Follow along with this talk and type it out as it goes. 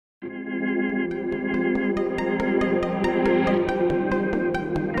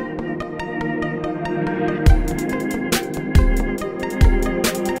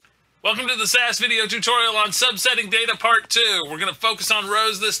Welcome to the SAS video tutorial on subsetting data part 2. We're going to focus on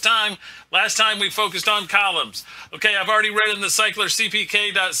rows this time. Last time we focused on columns. Okay, I've already written the cycler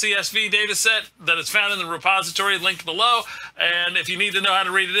cpk.csv dataset that is found in the repository linked below. And if you need to know how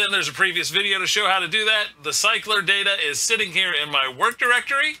to read it in, there's a previous video to show how to do that. The cycler data is sitting here in my work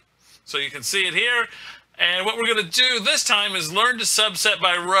directory, so you can see it here. And what we're going to do this time is learn to subset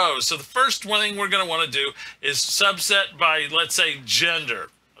by rows. So the first thing we're going to want to do is subset by, let's say, gender.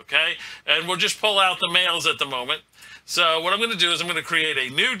 Okay, and we'll just pull out the males at the moment. So what I'm going to do is I'm going to create a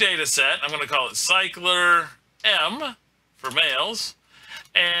new data set. I'm going to call it cycler M for males.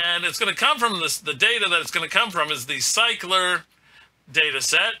 And it's going to come from the data that it's going to come from is the cycler data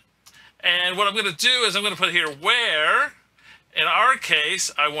set. And what I'm going to do is I'm going to put here where, in our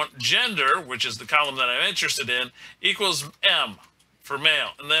case, I want gender, which is the column that I'm interested in, equals M for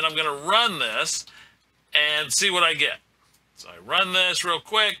male. And then I'm going to run this and see what I get. So I run this real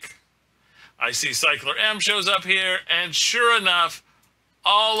quick. I see cycler M shows up here, and sure enough,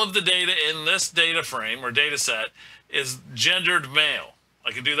 all of the data in this data frame or data set is gendered male.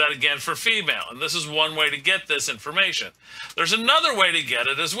 I can do that again for female, and this is one way to get this information. There's another way to get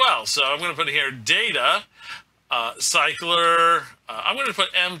it as well. So I'm going to put here data, cycler, I'm going to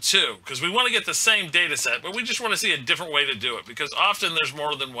put M2 because we want to get the same data set, but we just want to see a different way to do it because often there's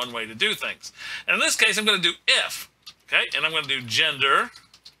more than one way to do things. And in this case, I'm going to do if. Okay, and I'm going to do gender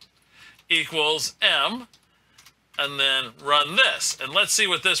equals M, and then run this. And let's see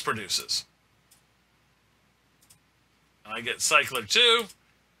what this produces. I get cycler 2,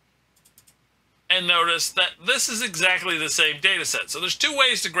 and notice that this is exactly the same data set. So there's two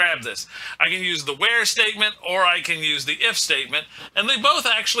ways to grab this. I can use the where statement, or I can use the if statement, and they both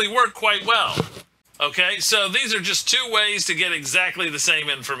actually work quite well. Okay, so these are just two ways to get exactly the same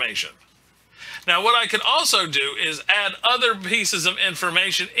information. Now, what I can also do is add other pieces of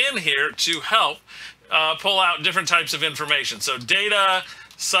information in here to help pull out different types of information. So data,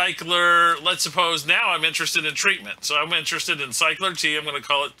 cycler, let's suppose now I'm interested in treatment. So I'm interested in cycler T. I'm going to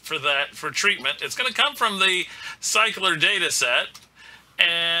call it for treatment. It's going to come from the cycler data set.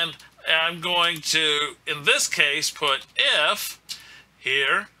 And I'm going to, in this case, put if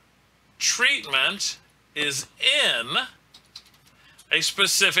here treatment is in a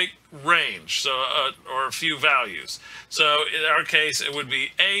specific range, so or a few values. So in our case, it would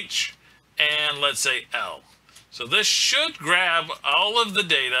be H and let's say L. So this should grab all of the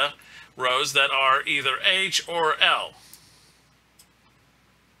data rows that are either H or L.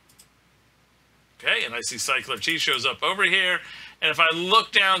 Okay, and I see cycler T shows up over here. And if I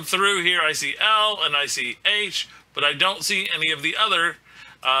look down through here, I see L and I see H, but I don't see any of the other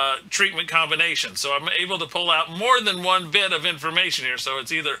treatment combination. So I'm able to pull out more than one bit of information here. So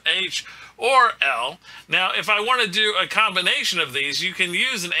it's either H or L. Now, if I want to do a combination of these, you can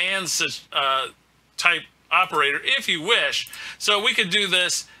use an AND type operator if you wish. So we could do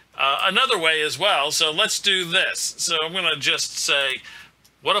this another way as well. So let's do this. So I'm going to just say,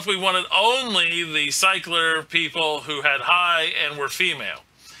 what if we wanted only the cycler people who had high and were female?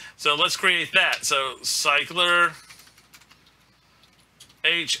 So let's create that. So cycler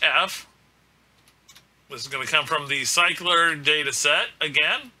HF. This is going to come from the cycler data set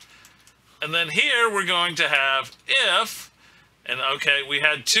again. And then here we're going to have if, and okay, we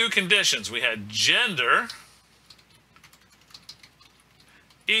had two conditions. We had gender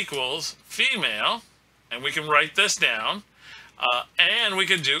equals female, and we can write this down. And we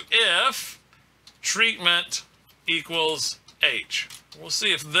could do if treatment equals H. We'll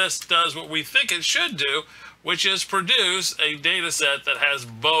see if this does what we think it should do, which is produce a data set that has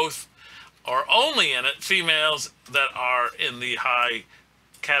both or only in it females that are in the high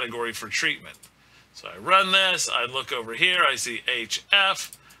category for treatment. So I run this, I look over here, I see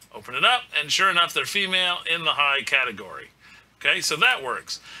HF, open it up, and sure enough, they're female in the high category. Okay, so that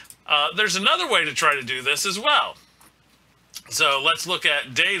works. There's another way to try to do this as well. So let's look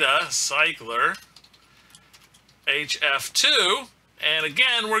at data cycler HF2. And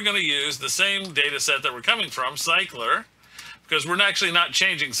again, we're going to use the same data set that we're coming from, cycler, because we're actually not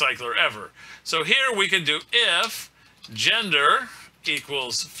changing cycler ever. So here we could do if gender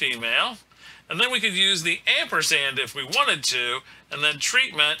equals female, and then we could use the ampersand if we wanted to, and then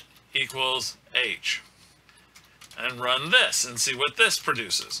treatment equals H. And run this and see what this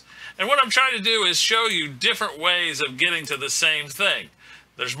produces. And what I'm trying to do is show you different ways of getting to the same thing.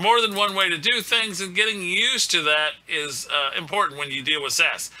 There's more than one way to do things, and getting used to that is important when you deal with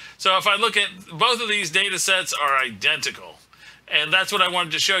SAS. So if I look at both of these data sets are identical, And that's what I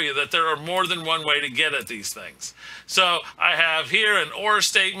wanted to show you, that there are more than one way to get at these things. So I have here an OR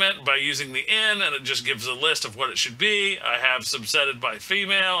statement by using the in, and it just gives a list of what it should be. I have subsetted by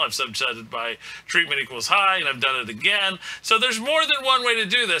female, I've subsetted by treatment equals high, and I've done it again. So there's more than one way to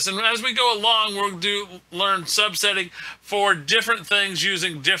do this. And as we go along, we'll learn subsetting for different things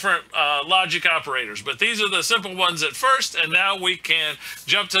using different logic operators. But these are the simple ones at first, and now we can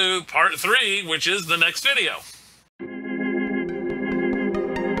jump to part 3, which is the next video.